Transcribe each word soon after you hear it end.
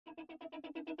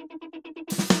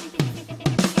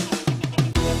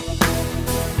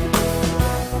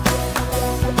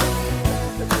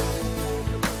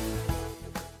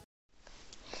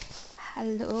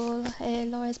Hello,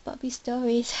 Laura's Bobby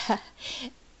Stories.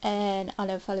 And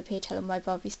on a follow page telling my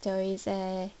Bobby Stories.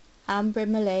 I'm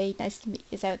Brimmilee, nice to meet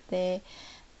you out there.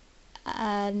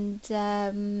 And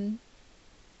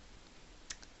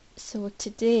so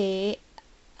today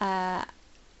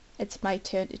it's my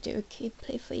turn to do a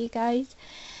gameplay for you guys,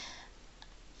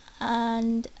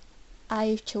 and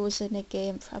I've chosen a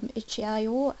game from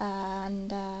itch.io,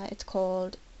 and it's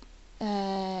called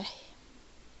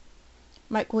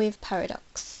Microwave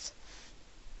Paradox.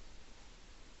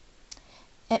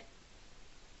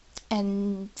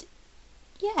 And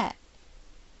yeah,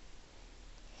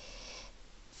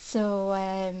 so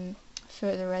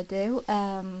further ado,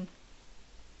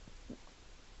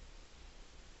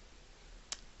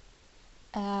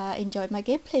 enjoy my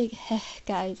gameplay,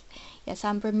 guys. Yes,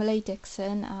 I'm Brimmilee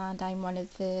Dixson, and I'm one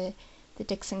of the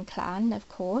Dixson clan, of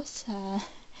course, one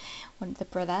of the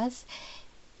brothers.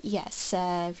 Yes,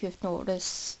 if you've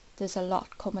noticed, there's a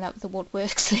lot coming out of the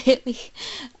woodworks lately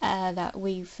that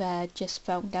we've just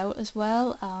found out as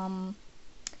well.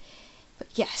 But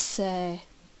yes,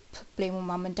 blame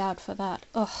mum and dad for that.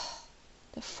 Oh,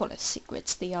 they're full of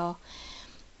secrets, they are.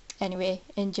 Anyway,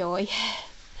 enjoy.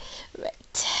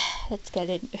 Right, let's get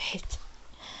into it.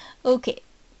 Okay,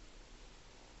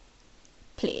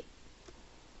 play.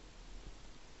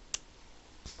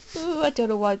 Ooh, I don't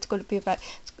know what it's going to be about.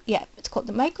 Yeah, it's called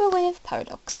the Microwave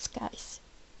Paradox, guys.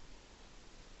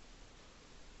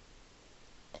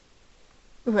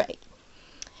 Right.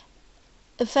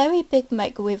 A very big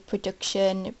microwave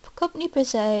production company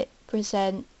provided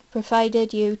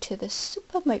you to the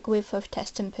super microwave for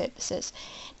testing purposes.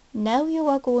 Now you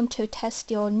are going to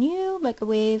test your new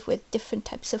microwave with different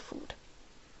types of food.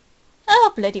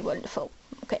 Oh, bloody wonderful.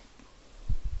 Okay.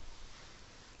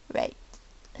 Right.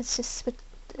 Let's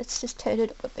just turn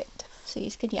it up a bit so you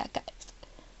can hear, guys.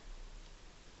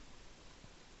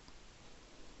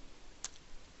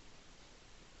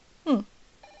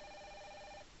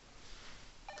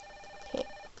 Okay.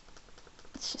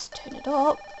 Let's just turn it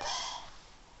up.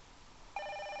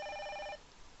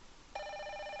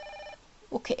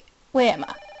 Okay. Where am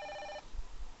I?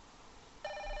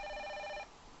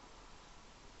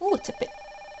 Oh, it's a bit.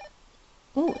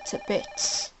 Oh, it's a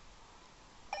bit.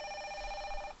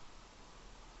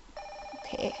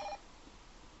 Okay.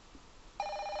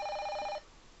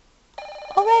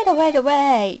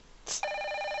 Alright.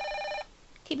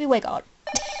 Keep your wig on.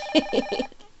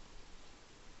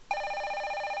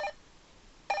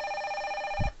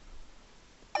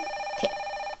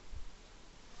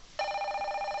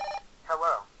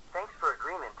 Hello, thanks for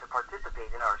agreement to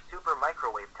participate in our super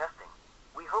microwave testing.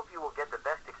 We hope you will get the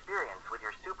best experience with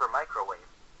your super microwave.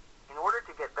 In order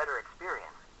to get better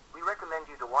experience, we recommend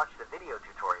you to watch the video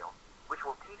tutorial, which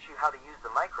will teach you how to use the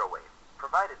microwave,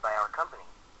 provided by our company.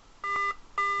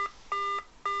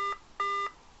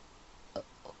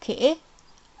 Okay,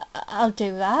 I'll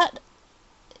do that.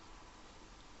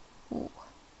 Ooh.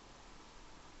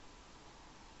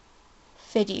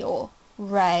 Video,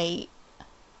 right.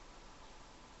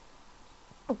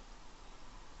 Oh.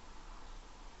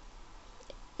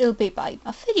 It'll be by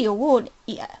my video, won't it?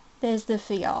 Yeah, there's the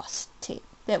VR tape.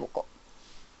 There we go.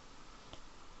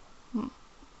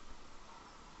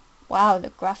 Wow, the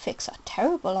graphics are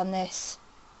terrible on this.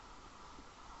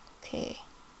 Okay.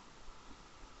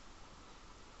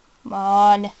 Come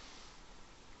on.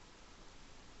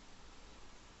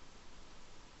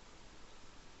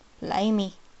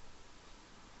 Blimey.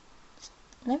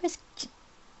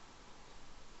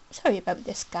 Sorry about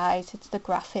this, guys. It's the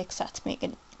graphics that's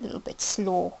making it a little bit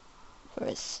slow for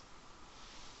us.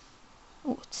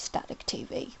 Oh, it's static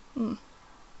TV.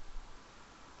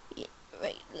 Yeah,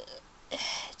 right.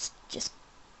 Let's just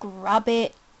grab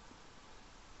it.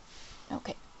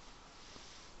 Okay.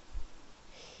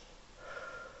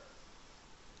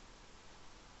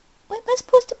 Where am I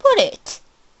supposed to put it?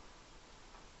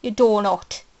 You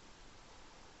donut.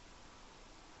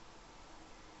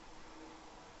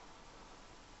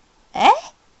 Eh?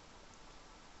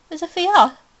 There's a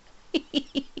VR.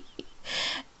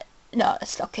 No,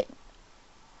 let's lock it.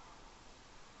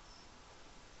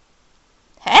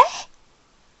 Eh?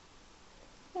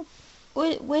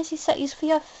 Where's he set his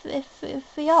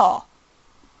VR?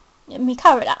 Me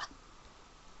camera.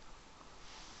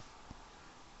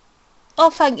 Oh,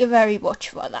 thank you very much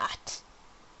for that.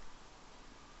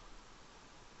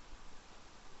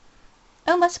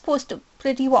 How am I supposed to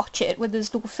bloody watch it when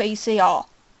there's no face AR?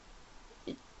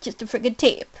 Just a friggin'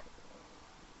 tape.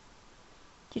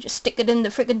 You just stick it in the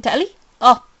friggin' telly?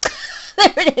 Oh,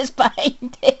 there it is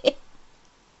behind it.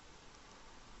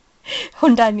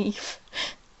 Underneath.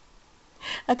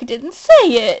 Like I didn't say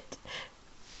it.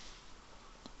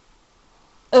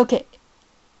 Okay.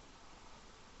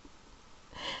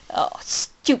 Oh,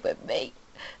 stupid me.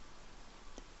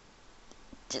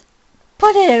 Just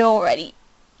put it in already.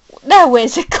 Now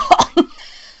where's it gone?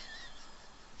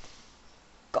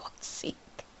 God's sake.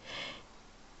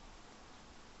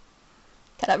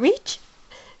 Can I reach?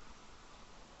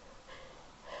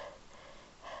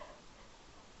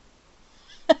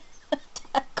 I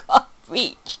can't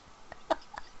reach.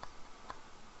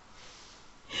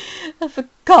 For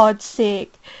God's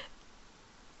sake.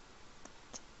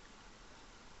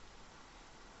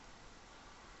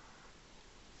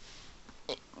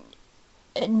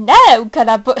 And now can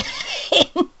I put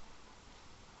it in?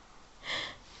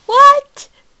 What?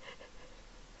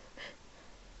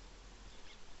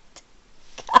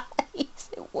 Guys,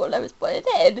 what I was putting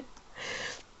in.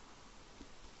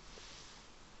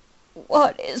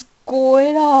 What is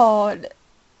going on?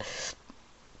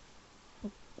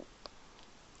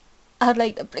 I'd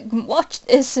like to watch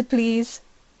this, please.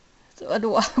 So I know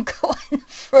what I'm going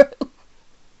through.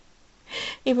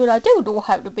 Even though I do know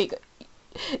how to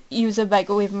use a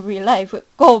microwave in real life, but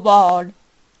come on.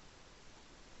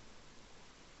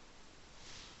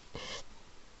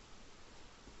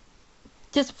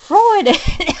 Just throw it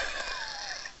in.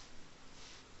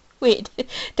 Wait,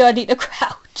 do I need to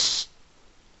crouch?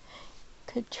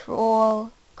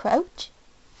 Control, crouch?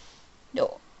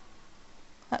 No.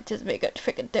 That just make a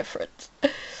freaking difference. How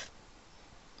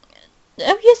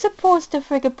are you supposed to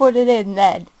freaking put it in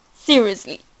then?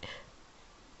 Seriously.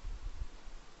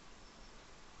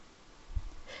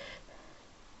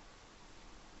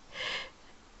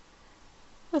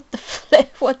 What the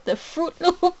flip? What the Fruit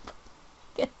Loop?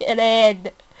 Get it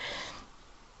in.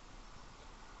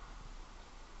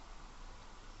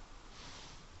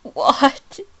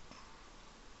 What?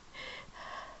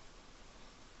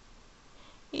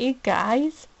 You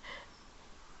guys?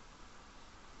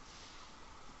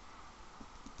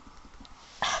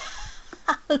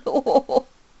 Hello?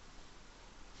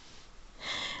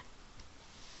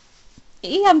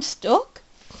 Hey, I'm stuck.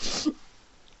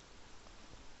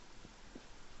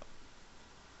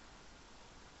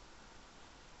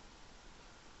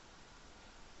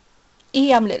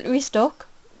 Hey, I'm literally stuck.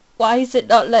 Why is it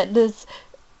not letting us...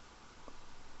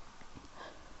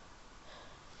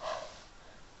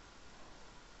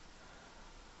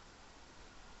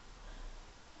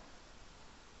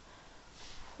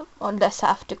 Unless I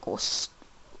have to go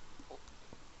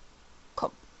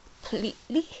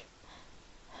completely.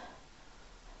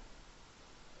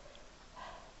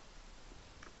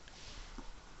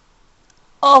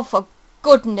 Oh, for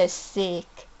goodness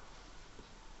sake.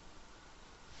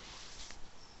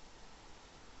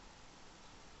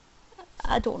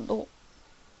 I don't know.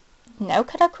 Now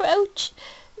can I crouch?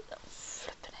 Oh,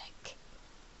 flippin' heck.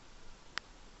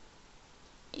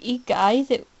 You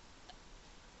guys,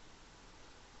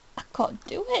 I can't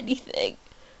do anything.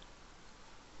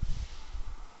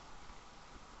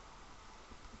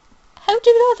 How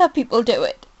do other people do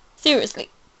it? Seriously.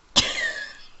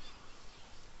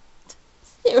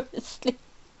 Seriously.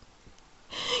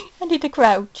 I need to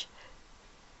crouch.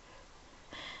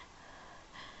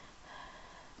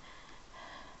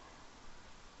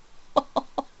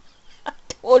 I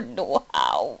don't know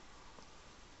how.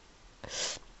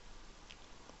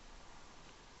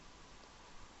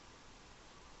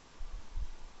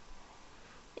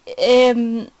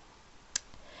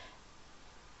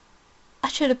 I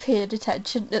should have paid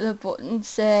attention to the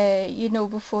buttons, you know,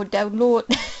 before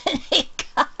downloading it,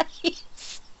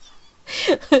 guys.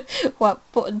 What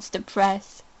buttons to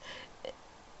press.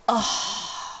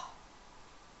 Oh.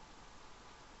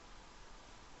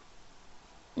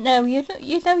 No, you know,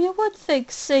 you would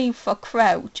think C for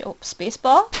crouch or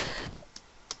spacebar.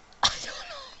 I don't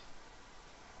know.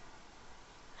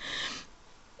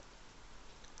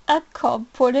 I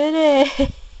can't put it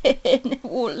in. It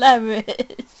won't let me.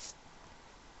 It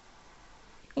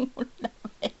won't let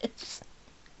me.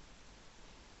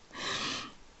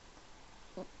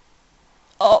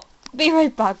 Oh, be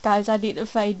right back, guys. I need to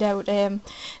find out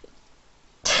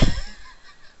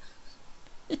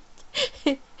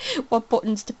what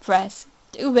buttons to press.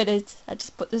 2 minutes. I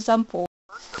just put this on pause.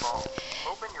 First of all,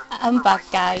 open your I'm super back,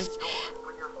 microwave guys. door and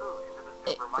put your food into the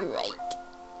super microwave. Right.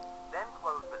 Then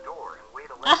close the door and wait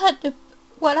a I little. had to.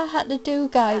 What I had to do,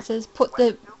 guys, is put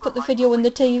the video on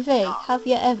the TV. Have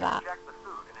you ever? Check the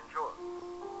food and enjoy.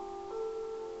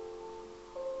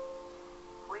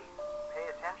 Please pay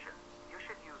attention. You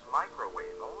should use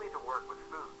microwave only to work with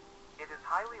food. It is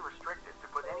highly restricted to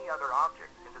put any other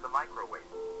objects into the microwave.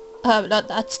 I'm not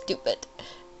that stupid.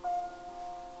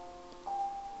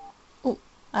 Oh,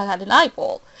 I had an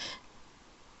eyeball.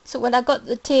 So when I got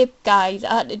the tape, guys,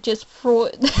 I had to just throw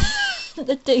it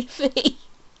the TV.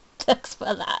 Thanks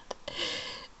for that.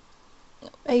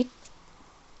 Right,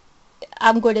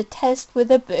 I'm going to test with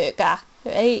a burger.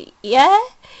 Right, yeah?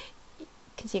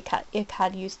 Because you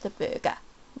can't use the burger.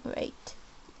 Right.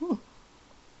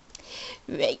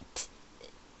 Right.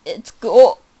 Let's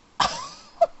go.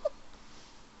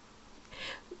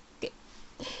 Okay.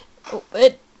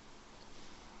 Open.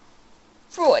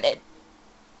 Throw it in.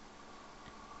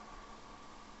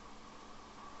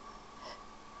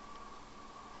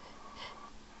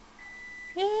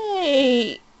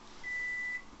 Yay!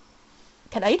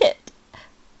 Can I eat it?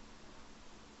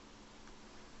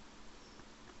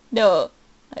 No,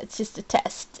 it's just a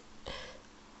test.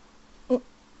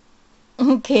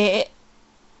 Okay.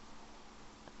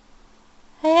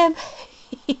 Um.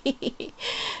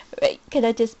 Right. Can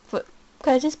I just put?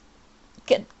 Can I just?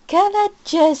 Can I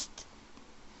just?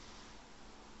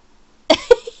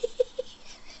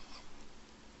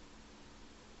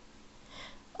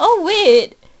 Oh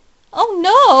wait. Oh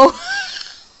no.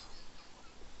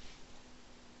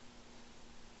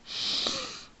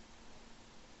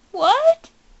 What?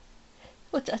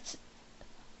 What's that?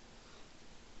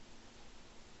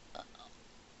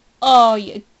 Oh,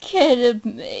 you're kidding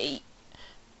me.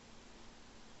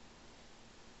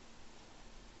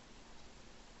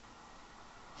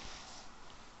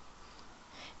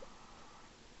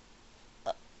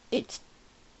 It's...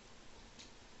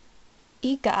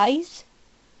 Hey guys.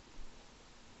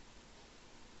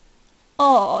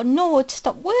 Oh no, it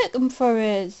stopped working for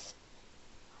us.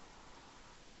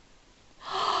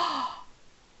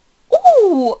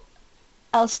 Ooh!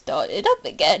 I'll start it up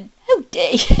again. How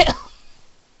dare you?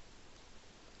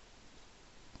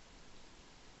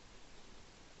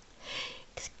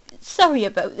 Sorry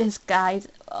about this, guys.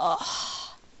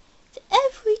 Oh,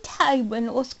 every time when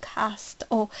us cast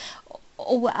or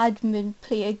admin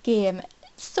play a game,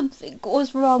 something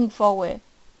goes wrong for it.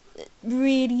 It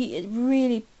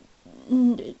really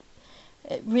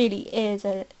is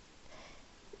a...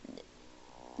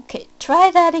 Okay,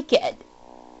 try that again.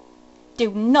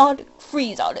 Do not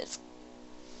freeze on us.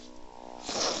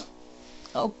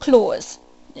 Oh, close.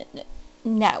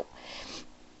 Now.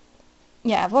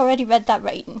 Yeah, I've already read that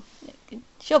writing.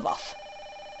 Shove off.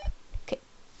 Okay.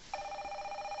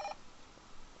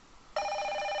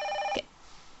 Okay.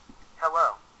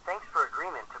 Hello. Thanks for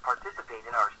agreement to participate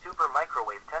in our super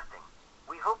microwave testing.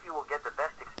 We hope you will get the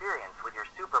best experience with your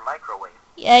super microwave.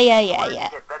 Yeah. In order to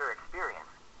get better experience,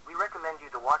 we recommend you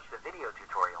to watch the video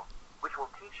tutorial, which will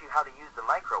teach you how to use the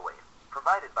microwave,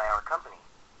 provided by our company.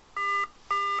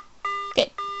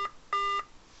 Okay.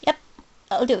 Yep,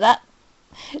 I'll do that.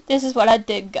 This is what I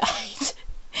did, guys.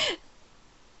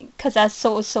 Because I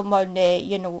saw someone,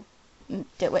 you know,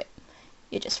 do it.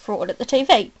 You just throw it at the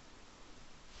TV.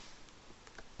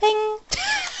 Ping!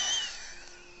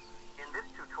 In this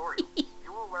tutorial,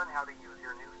 you will learn how to use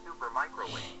your new super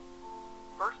microwave.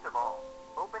 First of all,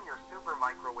 open your super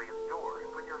microwave door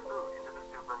and put your food into the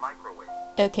super microwave.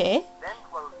 Okay. Then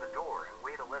close the door and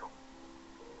wait a little.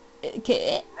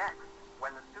 Okay. Next,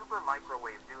 when the super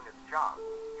microwave is doing its job,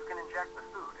 you can inject the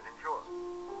food and enjoy.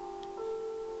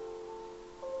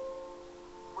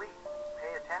 Please,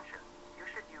 pay attention. You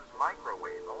should use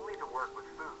microwave only to work with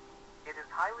food. It is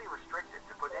highly restricted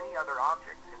to put any other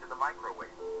objects into the microwave.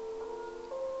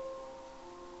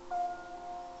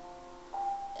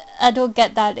 I don't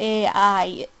get that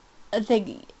AI. I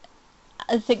think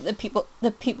the people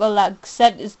that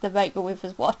sent us the microwave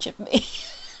was watching me.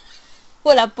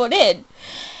 What I put in.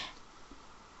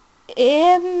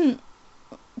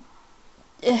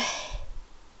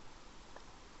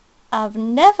 I've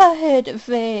never heard of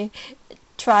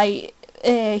try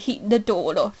heating the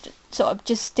donut, so I'm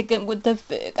just sticking with the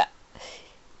burger.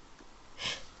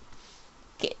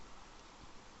 Okay.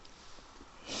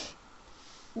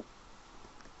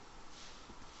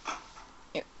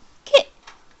 Okay.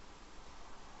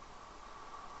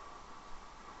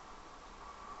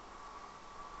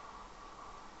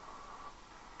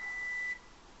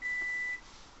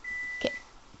 Okay.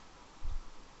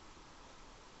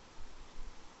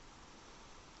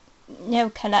 Now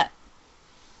can I...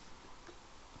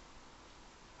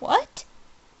 What?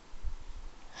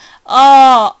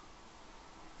 Oh!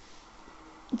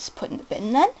 Just put in the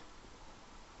bin then.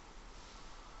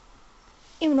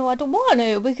 Even though I don't want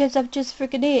to, because I've just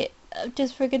freaking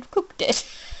cooked it.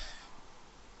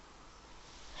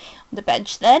 On the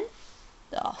bench then.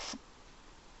 Oh.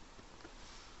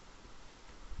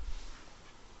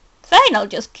 Fine, I'll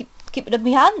just keep it in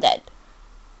my hand then.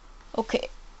 Okay,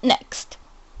 next.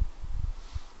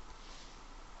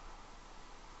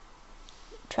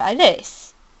 Try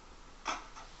this.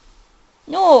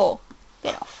 No!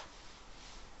 Get off.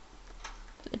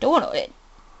 Put the door on it.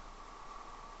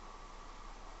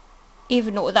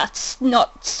 Even though that's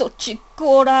not such a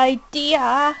good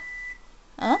idea.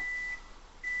 Huh?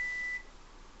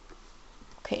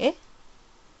 Okay.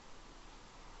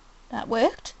 That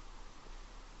worked.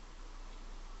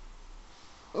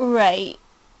 Right.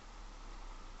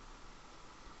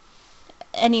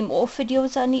 Any more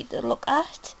videos I need to look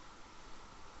at?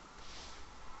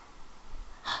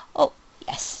 Oh,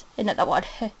 yes. Another one.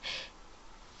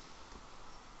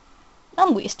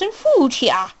 I'm wasting food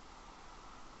here.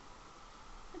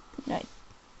 Right.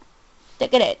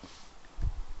 Look at it.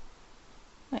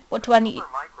 Right, what do I need?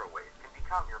 Super microwave can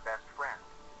become your best friend.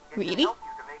 It can Really? help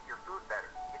you to make your food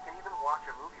better. It can even watch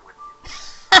a movie with you.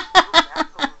 There is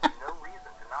absolutely no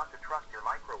reason to not to trust your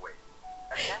microwave.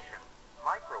 Attention,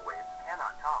 microwaves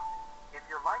cannot talk. If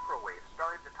your microwave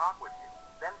started to talk with you,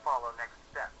 then follow next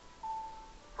steps.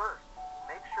 First,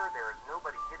 make sure there is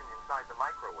nobody hidden inside the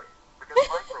microwave, because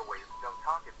microwaves don't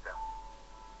talk itself.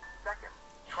 Second,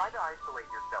 try to isolate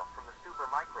yourself from the super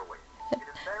microwave. It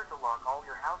is better to lock all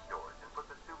your house doors and put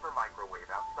the super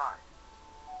microwave outside.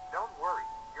 Don't worry,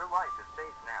 your life is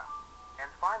safe now.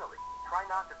 And finally, try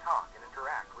not to talk and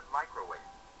interact with microwaves.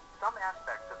 Some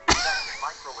aspects of the effects of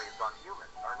microwaves on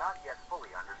humans are not yet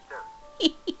fully understood.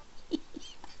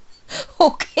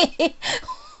 Okay.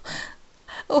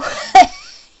 Okay.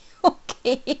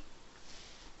 Okay.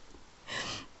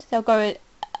 So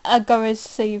I'm gonna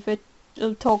see if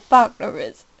it'll talk back to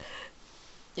us.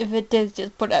 If it does,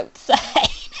 just put outside.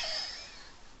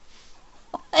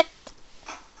 What?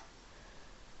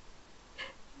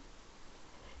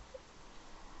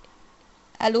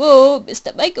 Hello,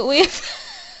 Mr. Microwave.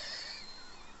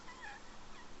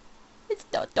 It's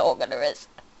not talking to us.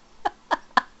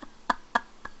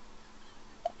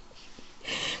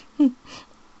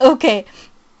 Okay.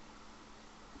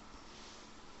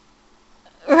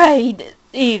 Right.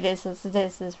 This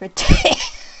is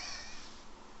ridiculous.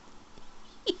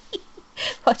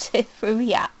 What's it through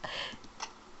here?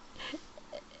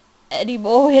 Any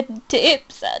more hidden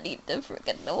tips? I need to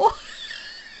freaking know.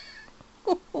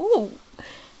 Ooh.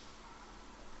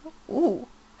 Ooh.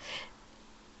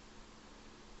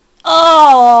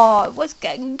 Oh, it was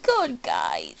getting good,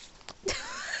 guys.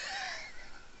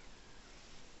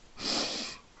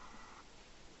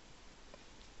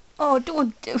 Oh,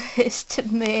 don't do this to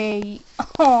me.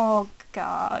 Oh,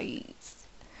 guys.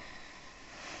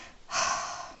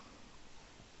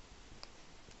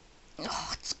 Oh,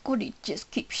 it's good it just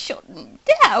keeps shutting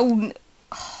down.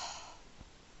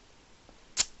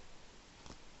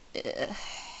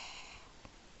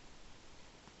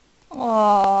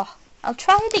 Oh, I'll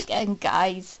try it again,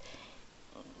 guys.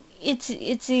 It's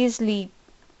easily.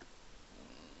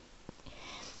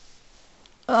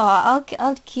 Oh,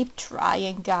 I'll keep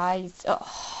trying, guys.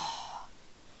 Oh,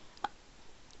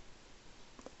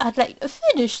 I'd like to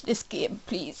finish this game,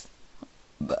 please.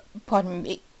 But pardon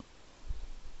me.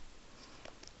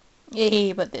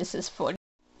 Hey, but this is fun.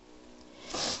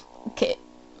 Okay,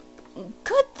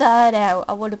 cut that out.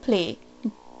 I want to play.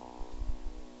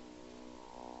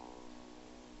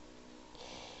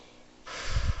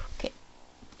 Okay,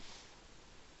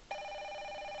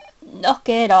 knock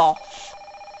it off.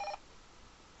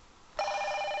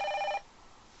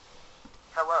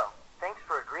 Hello, thanks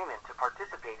for agreement to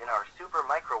participate in our super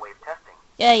microwave testing.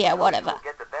 Yeah, We hope whatever. you will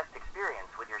get the best experience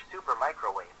with your super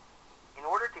microwave. In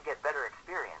order to get better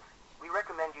experience, we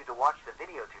recommend you to watch the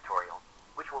video tutorial,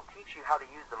 which will teach you how to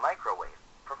use the microwave,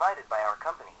 provided by our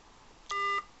company.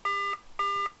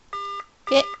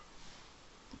 Okay.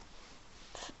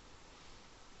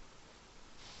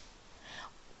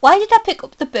 Why did I pick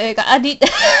up the burger? I need to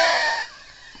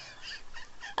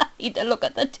I need to look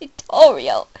at the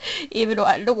tutorial, even though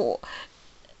I know.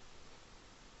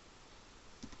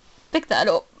 Pick that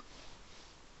up.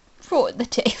 Throw it in the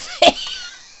TV.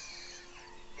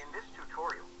 In this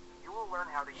tutorial, you will learn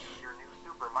how to use your new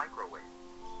super microwave.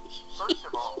 First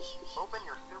of all, open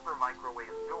your super microwave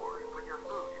door and put your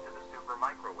food into the super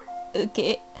microwave.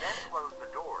 Okay. Then close the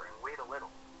door and wait a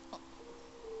little.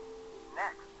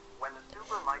 Next, when the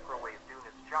super microwave doing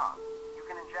its job, you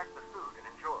can inject the food and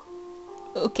enjoy.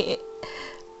 Okay.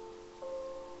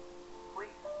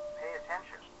 Please, pay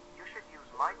attention. You should use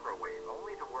microwave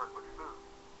only to work with food.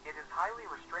 It is highly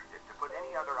restricted to put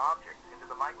any other objects into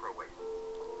the microwave.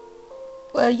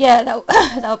 Well, yeah, that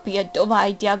would be a dumb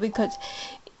idea because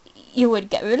you would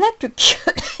get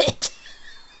electrocuted.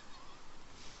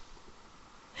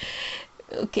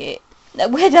 Okay. Now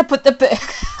where did I put the burger?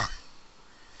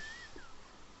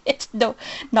 It's not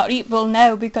eatable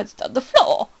now because it's on the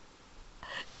floor.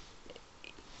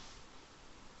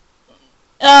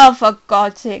 Oh, for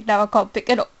God's sake, now I can't pick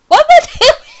it up. What am I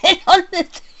doing on the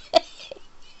thing?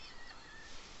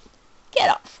 Get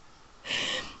off.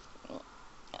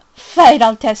 Fine,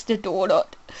 I'll test the donut.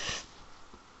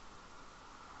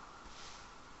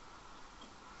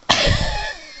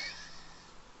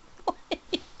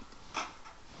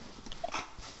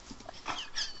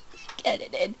 Get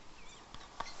it in.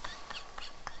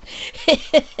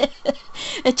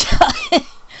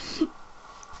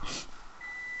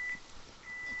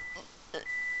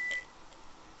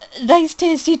 Nice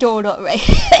tasty donut,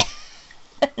 right?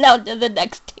 Now to the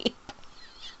next tape.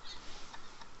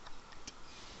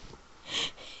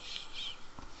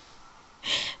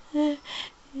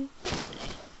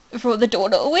 Throw the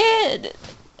donut away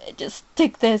and just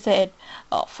stick this in.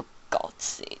 Oh, for God's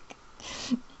sake.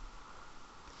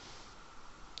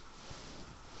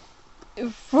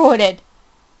 Throw it in.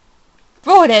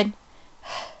 Throw it in.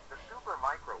 The super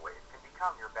microwave can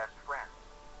become your best friend.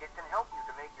 It can help you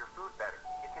to make your food better.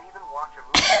 It can even watch a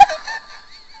movie.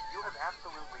 You have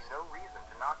absolutely no reason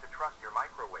to not to trust your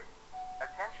microwave.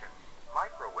 Attention,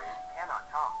 microwaves cannot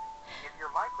talk. If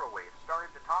your microwave started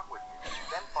to talk with you,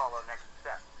 then follow next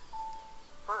steps.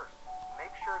 First,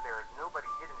 make sure there is nobody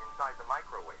hidden inside the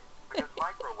microwave, because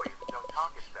microwaves don't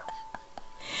talk itself.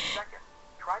 Second,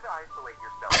 try to isolate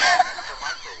yourself from the super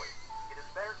microwave. It is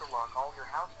better to lock all your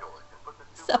house doors and put the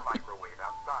super microwave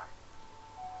outside.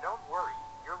 Don't worry,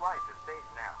 your life is safe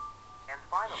now. And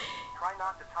finally, try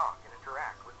not to talk and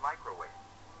interact with microwaves.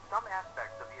 Some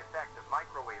aspects of the effect of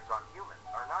microwaves on humans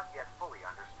are not yet fully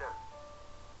understood.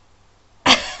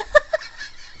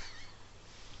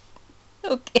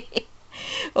 Okay.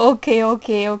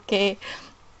 Okay.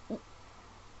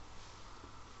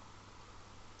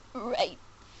 Right.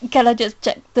 Can I just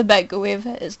check the microwave?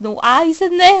 There's no eyes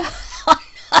in there? Or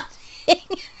nothing?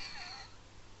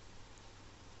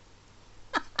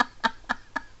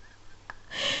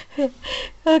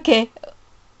 Okay.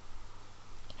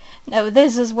 Now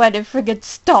this is when it friggin'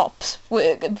 stops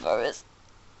working for us.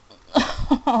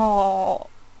 Oh.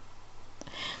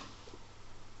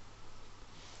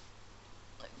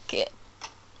 Okay.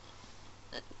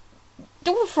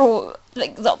 Don't throw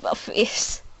things on my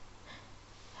face.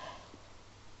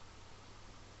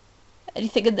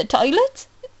 Anything in the toilet?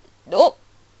 Nope.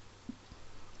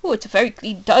 Oh, it's a very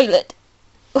clean toilet.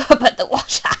 What about the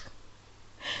washer?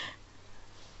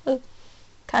 Oh,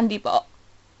 candy bar.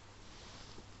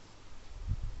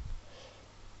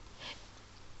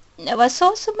 Now I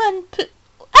saw someone put...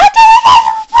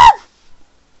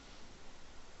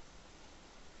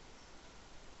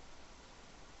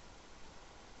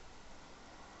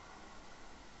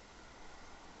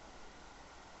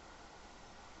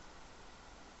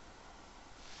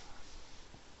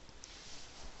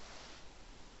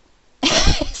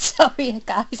 Sorry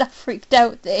guys, I freaked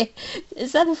out there.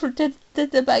 Is that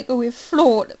did the microwave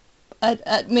float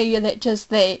at me and it just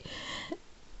there?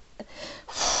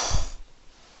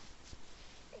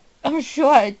 I'm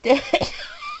sure it did.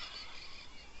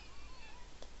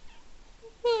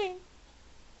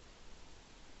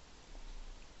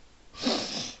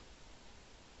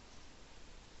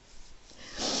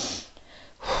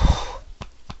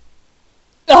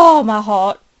 Oh, my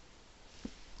heart.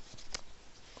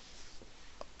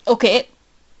 Okay.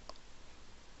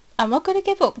 I'm not gonna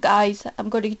give up, guys. I'm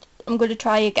gonna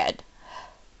try again.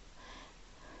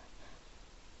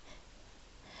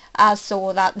 I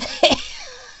saw that there.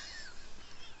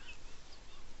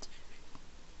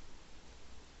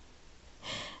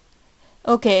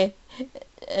 Okay.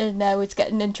 And now it's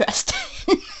getting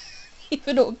interesting.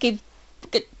 Even though it keeps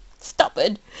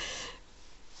stopping.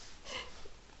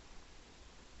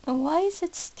 And why is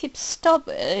it keep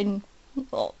stopping?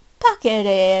 Oh, pack it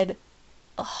in.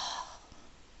 Oh.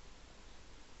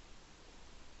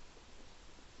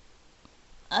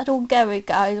 I don't get it,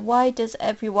 guys. Why does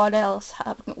everyone else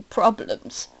have no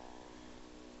problems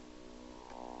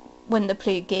when they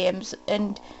play games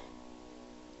and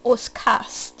us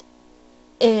cast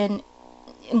in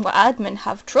what admin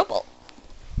have trouble?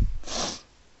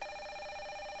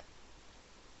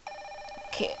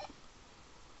 Okay.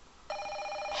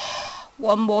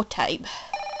 One more time.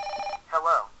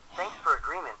 Hello, thanks for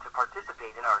agreement to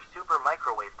participate in our super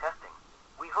microwave testing.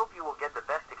 We hope you will get the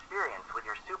best experience with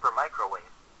your super microwave.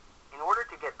 In order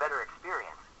to get better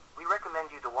experience, we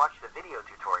recommend you to watch the video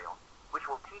tutorial, which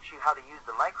will teach you how to use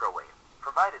the microwave,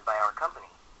 provided by our company.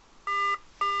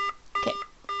 Okay.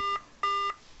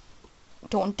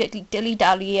 Don't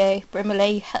dilly-dally,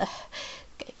 Brimmilee.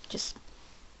 Okay, just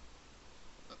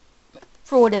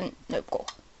throw it in. No, go.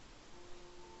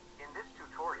 In this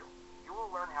tutorial, you will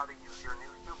learn how to use your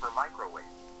new super microwave.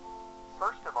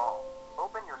 First of all,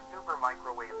 open your super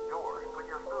microwave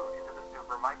your food into the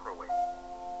super microwave.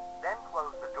 Then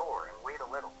close the door and wait a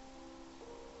little.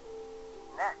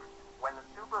 Next, when the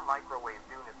super microwave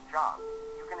doing its job,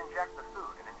 you can inject the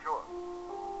food and enjoy.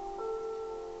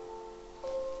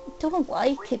 Don't know why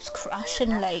it keeps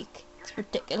crashing, like, it's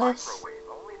ridiculous. Microwave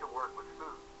only to work with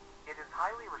food. It is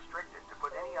highly restricted to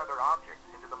put any other objects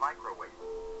into the microwave.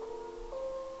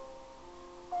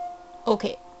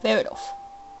 Okay, fair enough.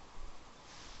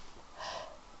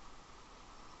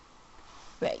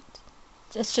 Right,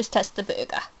 let's just test the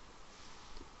burger.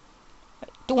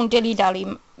 Right, don't dilly-dally,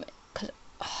 cause...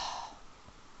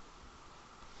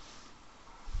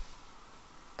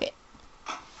 Okay.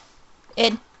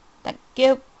 In. Thank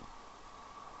you.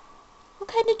 What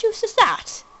kind of juice is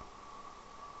that?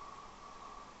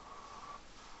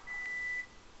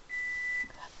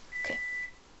 Okay.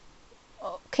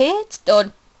 Okay, it's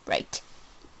done. Right.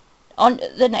 On to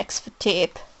the next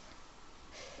tape.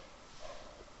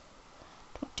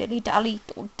 Don't dilly-dally,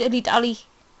 don't dilly-dally.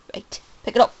 Right,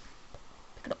 pick it up.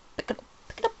 Pick it up, pick it up,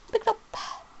 pick it up, pick it up.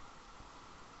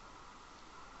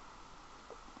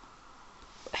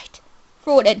 Right,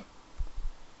 throw it in.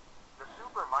 The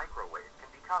super microwave can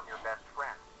become your best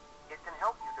friend. It can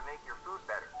help you to make your food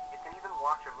better. It can even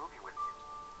watch a movie with you.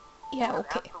 Yeah, There's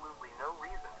okay. absolutely no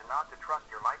reason to not to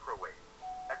trust your microwave.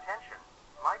 Attention,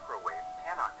 microwaves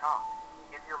cannot talk.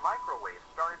 If your microwave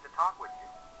started to talk with you,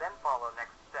 then follow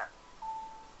next steps.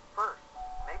 First,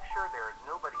 make sure there is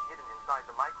nobody hidden inside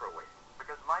the microwave,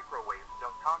 because microwaves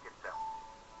don't talk itself.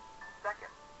 Second,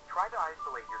 try to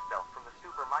isolate yourself from the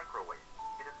super microwave.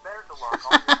 It is better to lock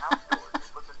all your house doors and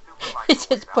put the super microwave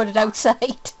Just put it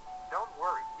outside. Don't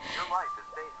worry, your life is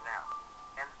safe now.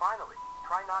 And finally,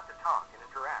 try not to talk and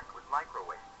interact with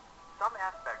microwaves. Some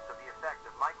aspects of the effect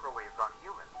of microwaves on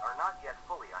humans are not yet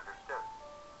fully understood.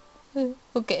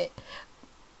 Okay.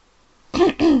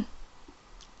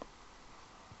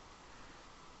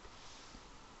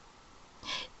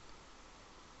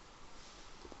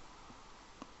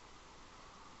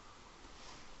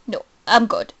 No, I'm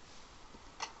good.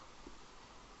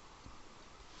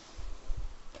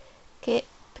 Okay,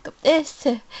 pick up this.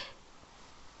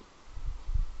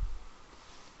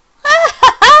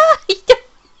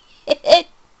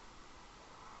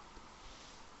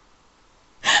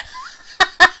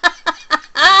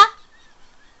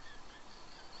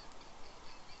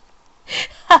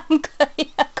 I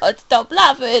can't stop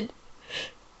laughing.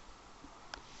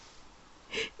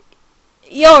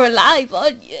 You're alive,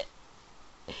 aren't you?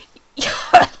 You're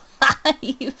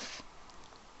alive.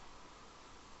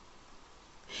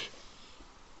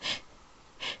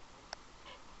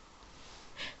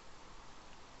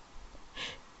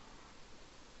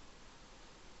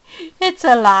 It's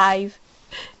alive.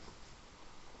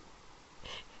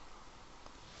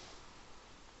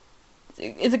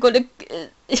 Is it gonna...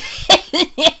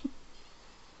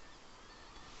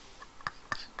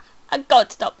 I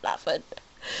can't stop laughing.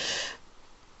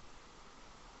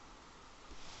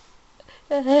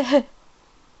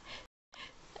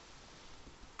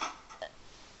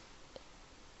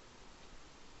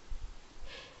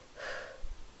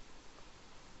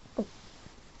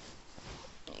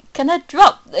 Can I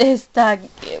drop this? Thank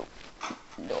you.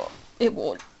 No, it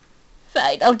won't.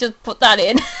 Fine, I'll just put that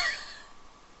in.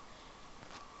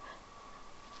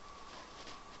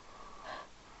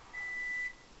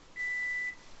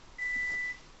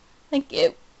 Thank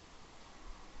you.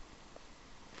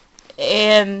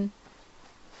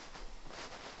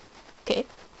 Okay.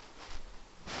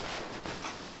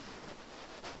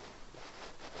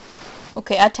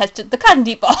 Okay, I tested the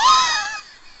candy bar.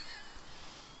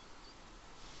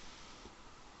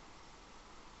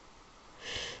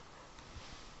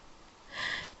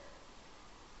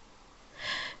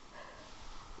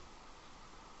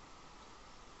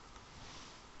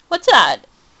 What's that?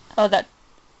 Oh, that.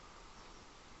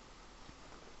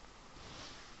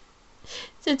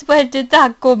 Since when did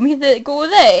that go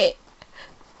there?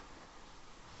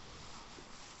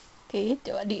 Okay,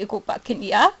 do I need to go back in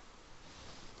here?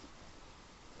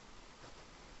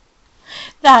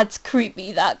 That's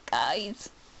creepy, that, guys.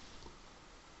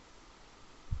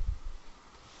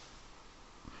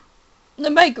 The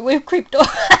microwave creeped over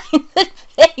the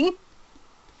thing.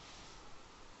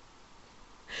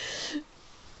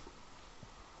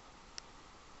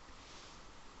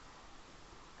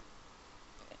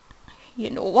 You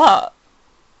know what?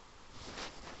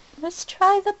 Let's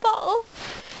try the bottle.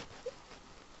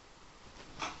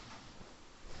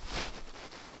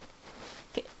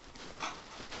 Okay.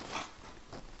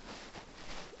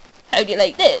 How do you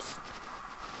like this?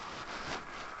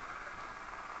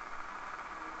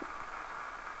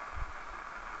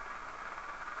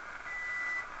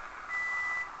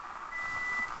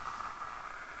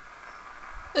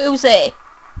 Who's there?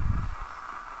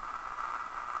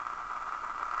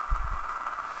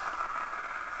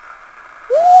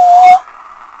 Woo!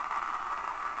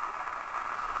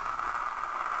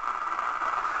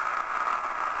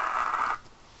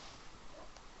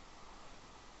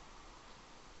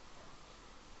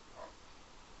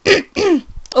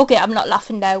 Okay, I'm not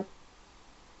laughing now.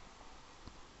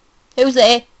 Who's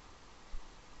there?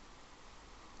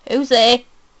 Who's there?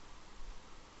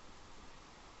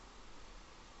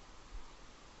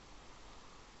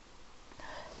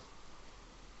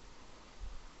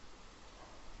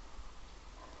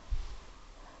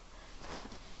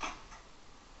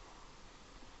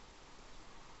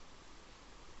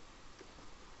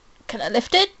 Can I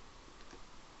lift it?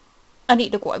 I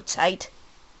need to go outside.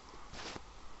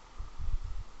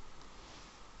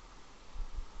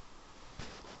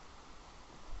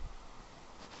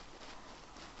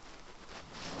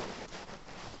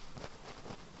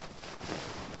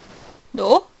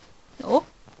 No? No?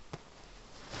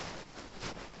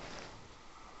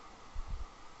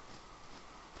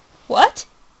 What?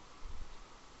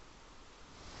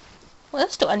 What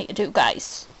else do I need to do,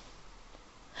 guys?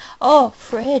 Oh,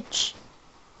 fridge.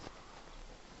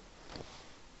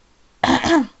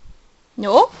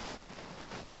 No?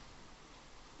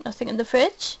 Nothing in the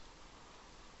fridge?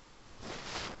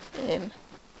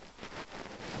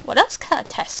 What else can I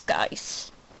test,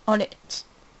 guys, on it?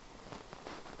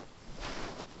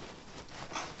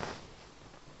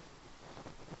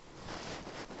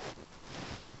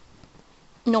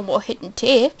 No more hidden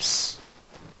tapes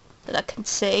that I can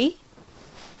see.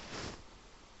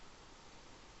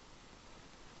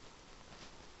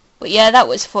 But yeah, that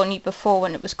was funny before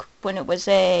when it was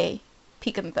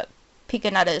peeking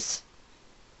at us.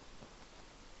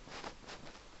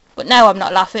 But now I'm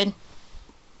not laughing.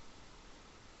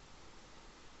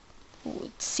 Ooh,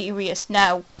 it's serious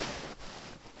now.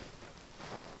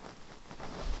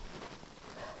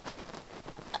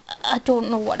 I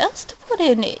don't know what else to put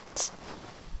in it.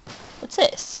 What's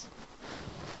this?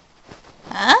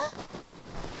 Huh?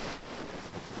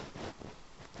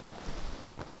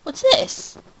 What's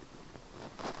this?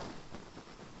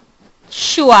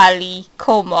 Surely,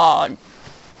 come on.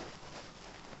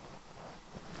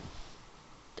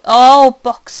 Oh,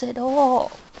 box it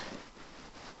up.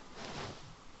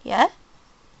 Yeah?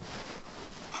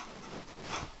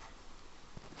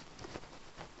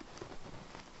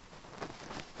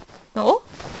 No?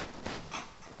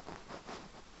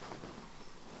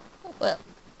 Well.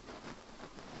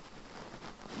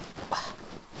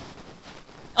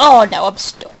 Oh, now I'm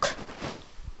stuck.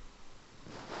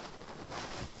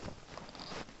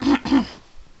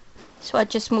 So I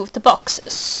just move the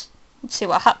boxes and see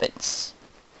what happens.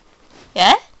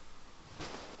 Yeah?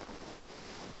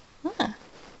 Huh.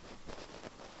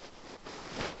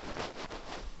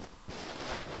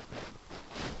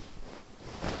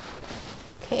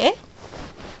 Okay.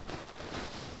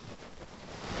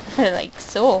 Like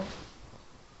so.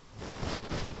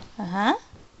 Uh-huh.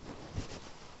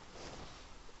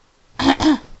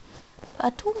 I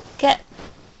don't get...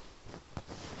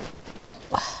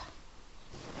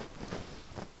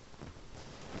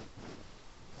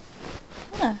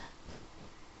 Huh.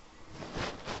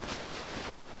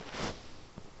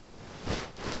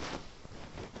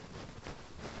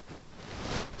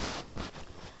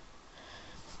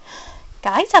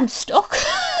 Guys, I'm stuck.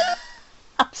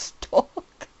 I'm stuck.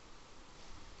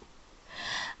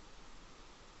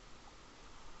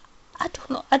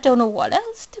 I don't know what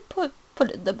else to put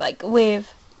in the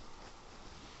microwave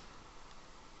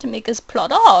to make us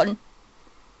plot on.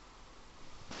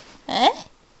 Eh?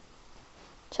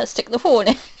 Just stick the phone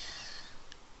in.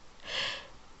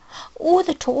 Oh,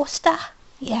 the toaster.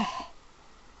 Yeah.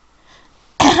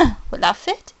 Will that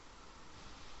fit?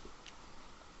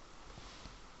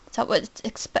 Is that what it's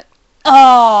expect?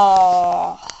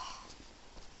 Oh.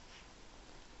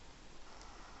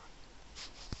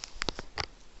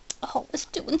 Oh, it's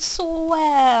doing so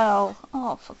well.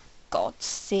 Oh, for God's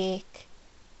sake.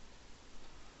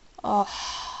 Oh.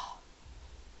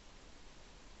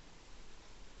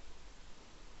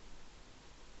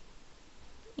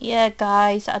 Yeah,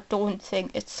 guys, I don't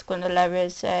think it's gonna let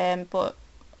us, but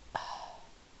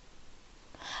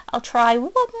I'll try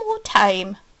one more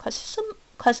time, cause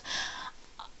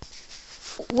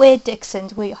we're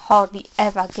Dixons, we hardly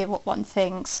ever give up on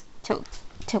things till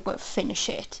we finish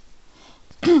it.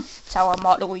 It's our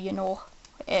motto, you know,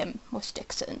 us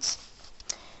Dixons.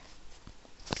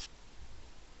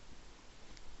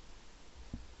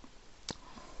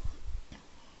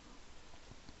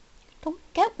 Don't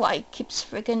get why it keeps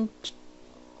friggin'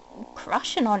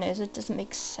 crashing on us. It doesn't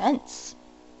make sense.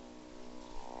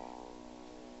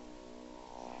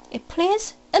 It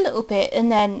plays a little bit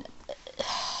and then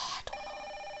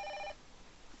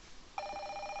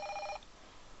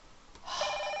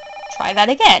try that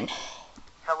again.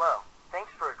 Hello.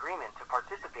 Thanks for agreement to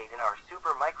participate in our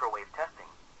super microwave testing.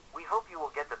 We hope you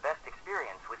will get the best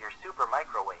experience with your super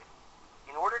microwave.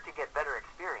 In order to get better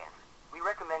experience, we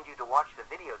recommend you to watch the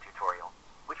video tutorial,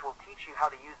 which will teach you how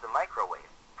to use the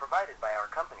microwave, provided by our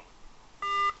company.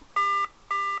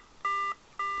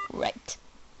 Right.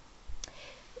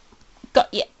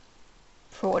 Got you.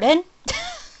 Throw it in.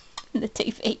 The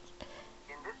TV.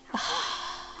 In this tutorial,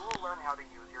 you will learn how to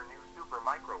use your new super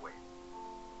microwave.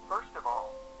 First of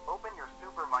all, open your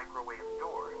super microwave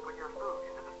door and put your food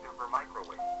into the super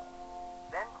microwave.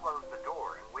 Then close the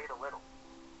door and wait a little.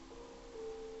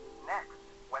 Next,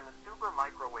 when the super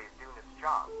microwave doing its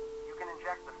job, you can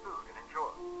inject the food and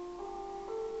enjoy.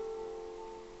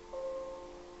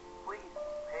 Please,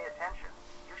 pay attention.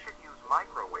 You should use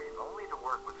microwave only to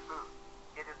work with food.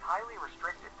 It is highly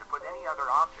restricted to put any other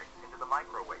objects into the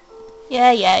microwave.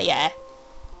 Yeah.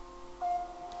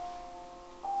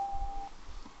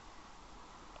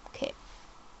 Okay.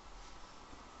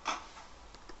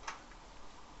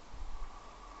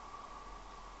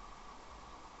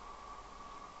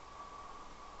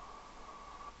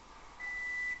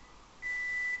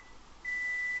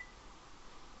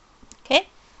 Okay.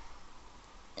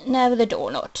 Now the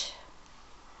donut.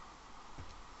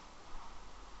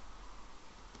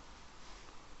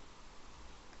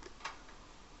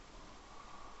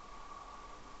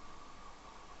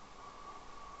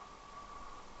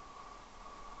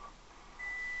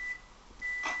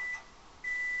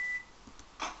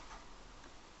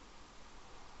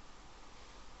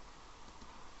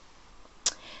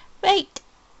 Right.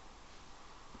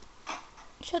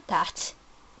 Shut that.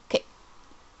 Okay.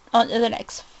 On to the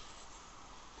next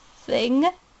thing.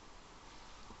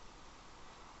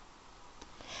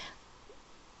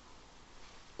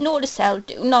 Notice I'll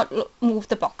do not move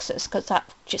the boxes because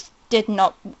that just did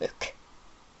not work.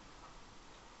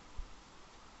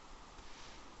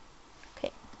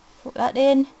 Okay, put that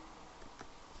in.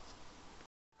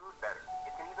 Food better.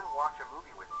 It can even watch a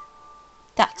movie with you.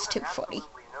 That's You too have funny.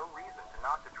 absolutely no reason to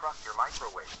not to trust your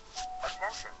microwave.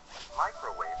 Attention,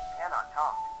 microwaves cannot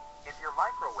talk. If your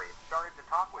microwave started to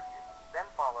talk with you, then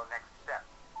follow next steps.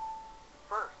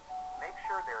 First, make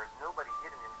sure there is nobody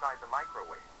hidden inside the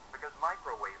microwave, because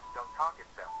microwaves don't talk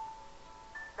itself.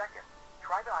 Second,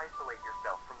 try to isolate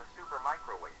yourself from the super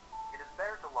microwave. It is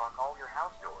better to lock all your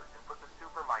house doors and put the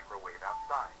super microwave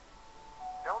outside.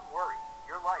 Don't worry,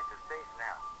 your life is safe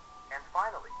now. And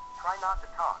finally, try not to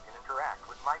talk and interact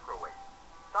with microwaves.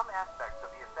 Some aspects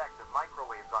of the effect of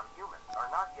microwaves on humans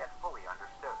are not yet fully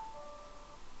understood.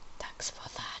 Thanks for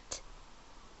that.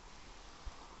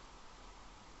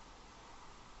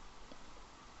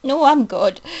 No, I'm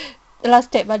good. The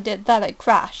last time I did that, I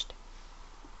crashed.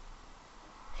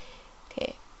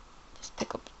 Okay, just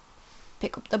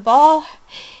pick up the ball.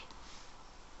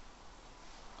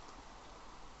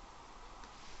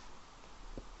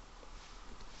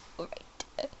 Right.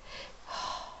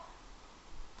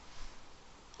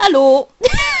 Hello.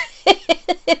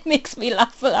 It makes me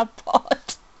laugh for that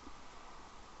part.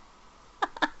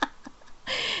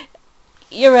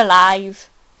 You're alive.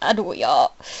 I know you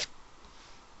are.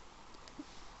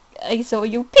 I saw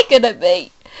you picking at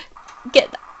me.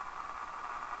 Get that.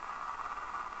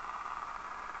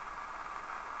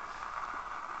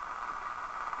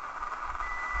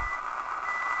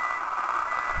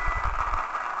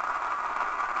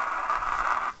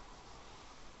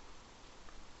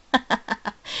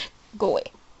 Go away.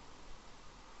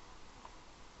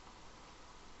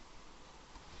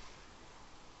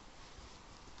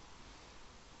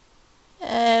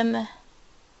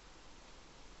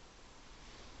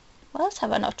 What else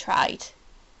have I not tried?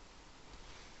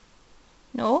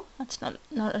 No, that's not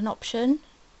an option.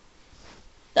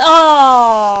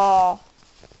 Oh!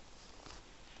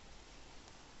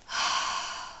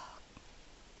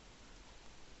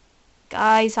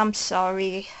 Guys, I'm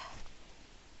sorry.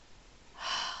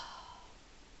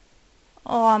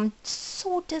 Oh, I'm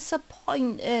so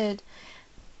disappointed.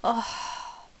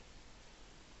 Oh,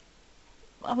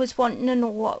 I was wanting to know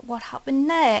what happened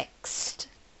next.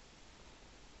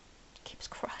 It keeps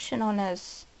crashing on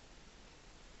us.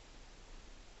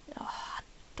 Oh, I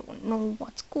don't know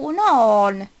what's going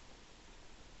on.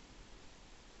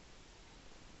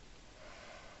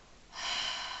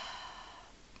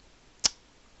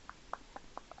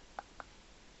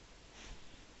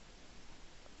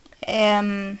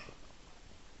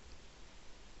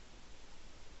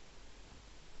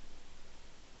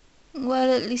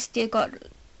 Well, at least you got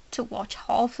to watch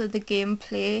half of the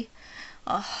gameplay.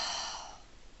 Oh,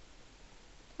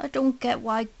 I don't get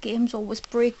why games always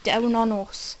break down on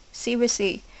us.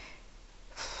 Seriously.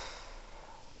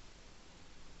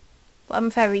 But I'm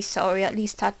very sorry, at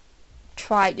least I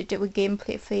tried to do a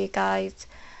gameplay for you guys.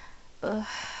 But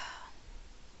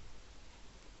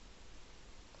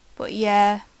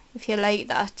yeah, if you like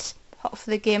that half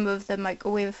the game of the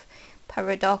microwave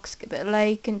paradox, give it a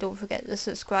like, and don't forget to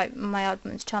subscribe to my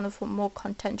admin's channel for more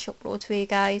content to upload for you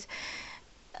guys.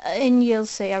 And you'll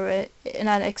see her in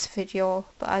our next video.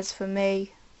 But as for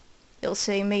me, you'll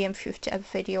see me in future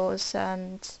videos.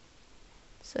 And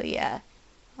so yeah,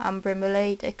 I'm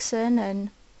Brimmilee Dixson,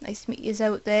 and nice to meet yous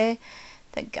out there.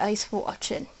 Thank you guys for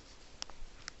watching.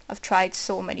 I've tried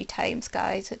so many times,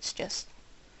 guys, it's just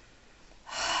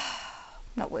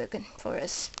not working for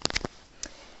us.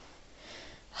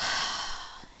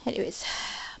 Anyways,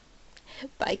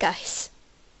 bye guys.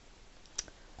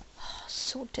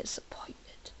 So disappointed.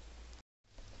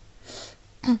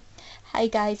 Hi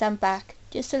guys, I'm back.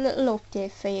 Just a little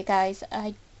update for you guys.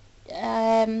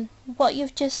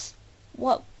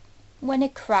 When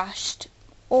it crashed,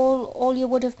 all you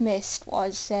would have missed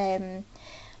was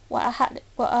what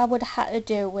I would have had to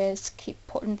do was keep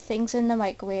putting things in the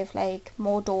microwave, like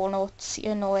more donuts,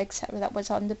 you know, etc. that was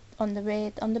on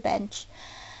the bench,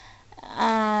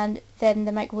 and then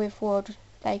the microwave would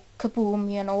like kaboom,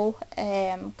 you know,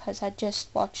 because I just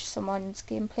watched someone's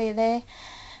gameplay there.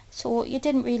 So you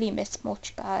didn't really miss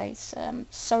much, guys.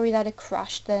 Sorry that it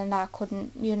crashed and I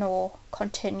couldn't, you know,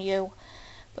 continue.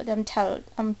 But I'm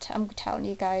telling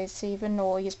you guys, even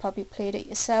though you've probably played it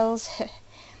yourselves.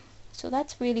 So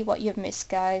that's really what you've missed,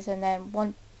 guys. And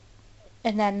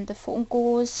then the phone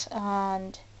goes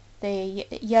and they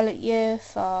yell at you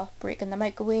for breaking the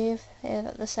microwave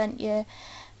that they sent you,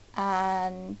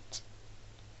 and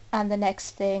the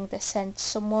next thing they sent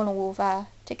someone over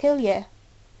to kill you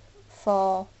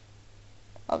for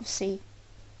obviously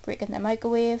breaking the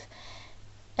microwave.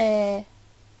 So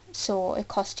it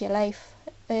cost your life.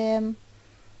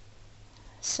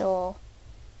 So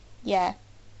yeah.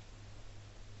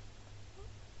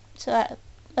 So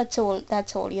that's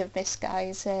all you've missed,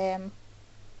 guys.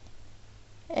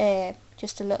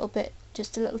 Just a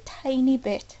little tiny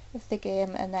bit of the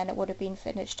game, and then it would have been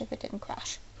finished if it didn't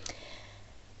crash.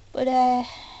 But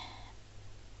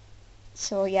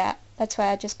so yeah, that's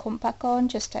why I just come back on,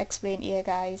 just to explain to you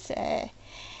guys.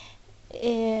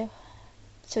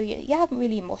 So you haven't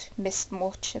really missed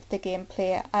much of the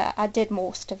gameplay. I did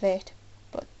most of it,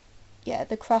 but yeah,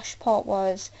 the crash part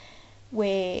was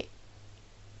where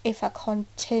if I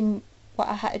what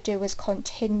I had to do was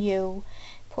continue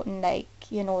putting, like,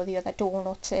 you know, the other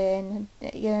donuts in,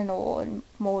 you know, and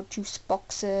more juice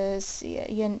boxes, you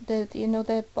know,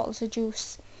 the bottles of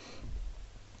juice,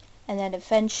 and then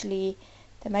eventually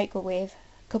the microwave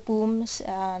kabooms,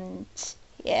 and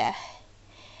yeah,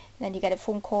 then you get a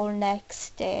phone call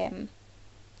next,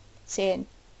 saying,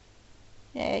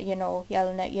 you know,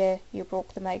 yelling at you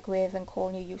broke the microwave and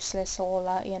calling you useless, all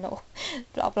that, you know,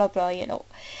 blah blah blah, you know.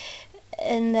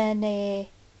 And then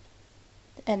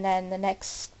the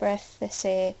next breath they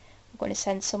say, I'm going to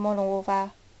send someone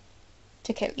over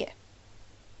to kill you.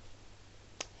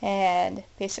 And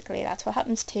basically that's what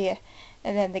happens to you,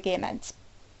 and then the game ends.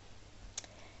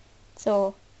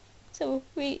 So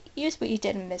we usually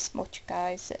didn't miss much,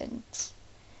 guys,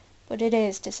 but it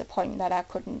is disappointing that I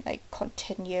couldn't, like,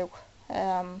 continue,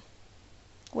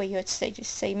 where you'd just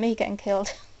see me getting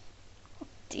killed.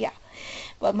 Yeah,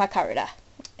 well, my character.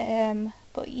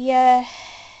 But yeah,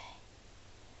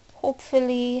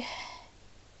 hopefully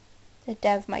the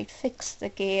dev might fix the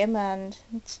game and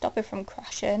stop it from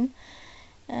crashing.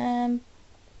 But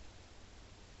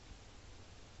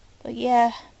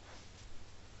yeah,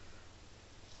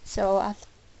 so I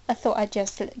thought I'd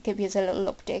just give you a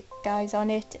little update, guys, on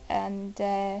it, and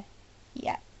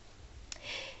yeah,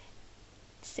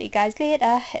 see you guys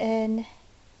later, and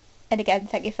again,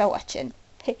 thank you for watching.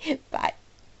 Bye.